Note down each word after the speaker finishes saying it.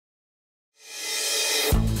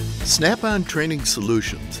Snap-on Training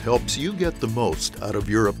Solutions helps you get the most out of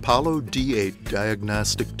your APOLLO-D8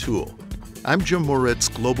 diagnostic tool. I'm Jim Moritz,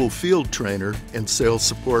 Global Field Trainer and Sales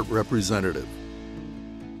Support Representative.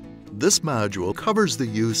 This module covers the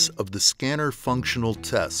use of the scanner functional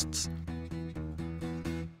tests.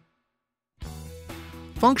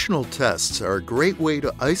 Functional tests are a great way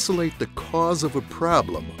to isolate the cause of a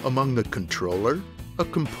problem among the controller, a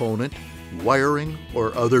component, wiring,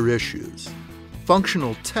 or other issues.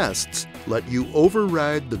 Functional tests let you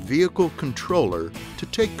override the vehicle controller to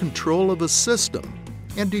take control of a system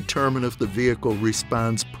and determine if the vehicle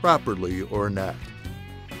responds properly or not.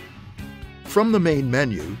 From the main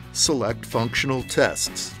menu, select Functional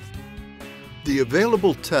Tests. The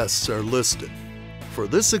available tests are listed. For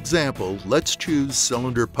this example, let's choose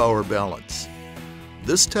Cylinder Power Balance.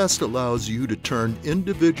 This test allows you to turn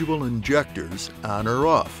individual injectors on or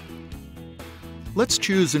off. Let's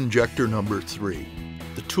choose injector number 3.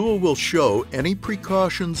 The tool will show any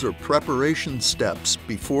precautions or preparation steps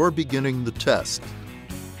before beginning the test.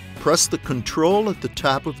 Press the control at the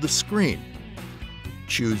top of the screen.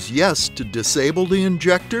 Choose Yes to disable the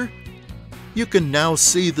injector. You can now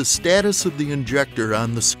see the status of the injector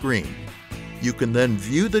on the screen. You can then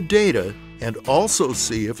view the data and also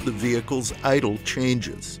see if the vehicle's idle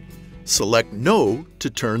changes. Select No to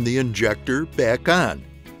turn the injector back on.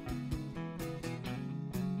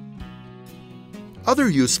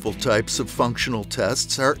 Other useful types of functional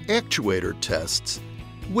tests are actuator tests,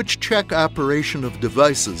 which check operation of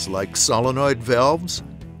devices like solenoid valves,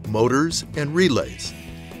 motors, and relays,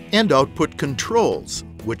 and output controls,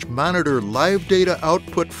 which monitor live data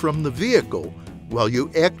output from the vehicle while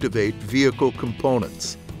you activate vehicle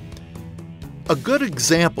components. A good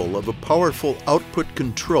example of a powerful output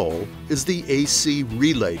control is the AC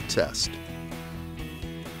relay test.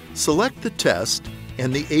 Select the test,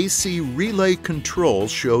 and the AC relay control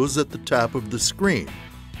shows at the top of the screen,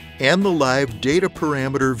 and the live data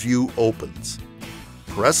parameter view opens.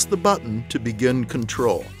 Press the button to begin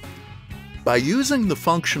control. By using the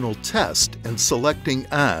functional test and selecting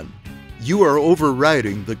On, you are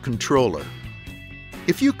overriding the controller.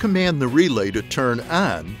 If you command the relay to turn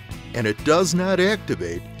on and it does not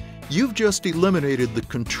activate, you've just eliminated the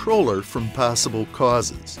controller from possible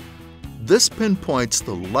causes. This pinpoints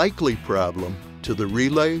the likely problem to the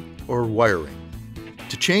relay or wiring.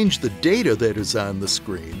 To change the data that is on the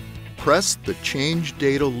screen, press the Change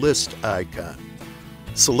Data List icon.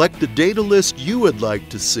 Select the data list you would like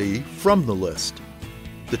to see from the list.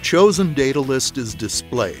 The chosen data list is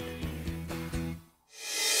displayed.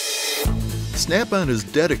 Snap-on is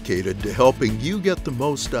dedicated to helping you get the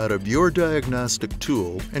most out of your diagnostic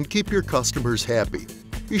tool and keep your customers happy.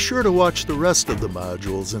 Be sure to watch the rest of the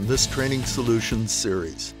modules in this Training Solutions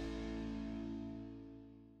series.